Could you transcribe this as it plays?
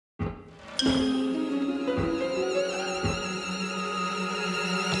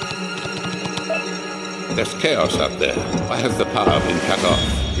There's chaos out there. Why has the power been cut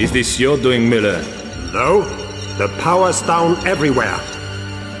off? Is this your doing, Miller? No. The power's down everywhere.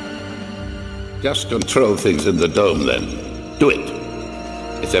 Just control things in the dome, then. Do it.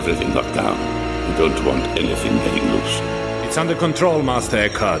 Is everything locked down? We don't want anything getting loose. It's under control, Master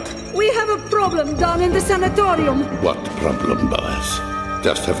Eckhart. We have a problem down in the sanatorium. What problem, Boaz?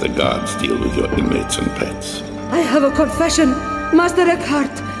 Just have the guards deal with your inmates and pets. I have a confession, Master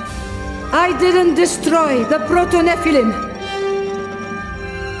Eckhart. I didn't destroy the proto-Nephilim.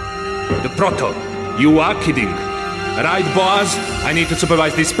 The Proto? You are kidding. Right, Boaz? I need to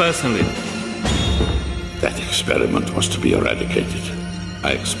supervise this personally. That experiment was to be eradicated.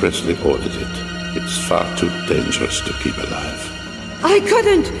 I expressly ordered it. It's far too dangerous to keep alive. I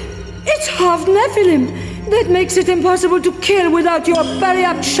couldn't. It's half Nephilim. That makes it impossible to kill without your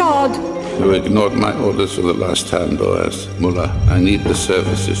very-apt shard. You ignored my orders for the last time, Boaz. Mullah, I need the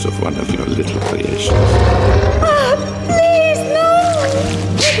services of one of your little creations. Ah, please, no!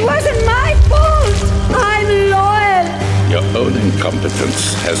 It wasn't my fault! I'm loyal! Your own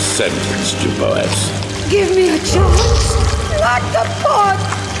incompetence has sentenced you, Boaz. Give me a chance! Not the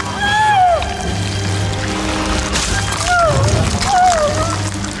pot!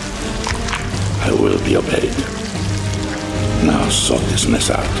 I will be obeyed. Now sort this mess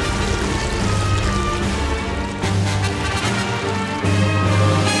out.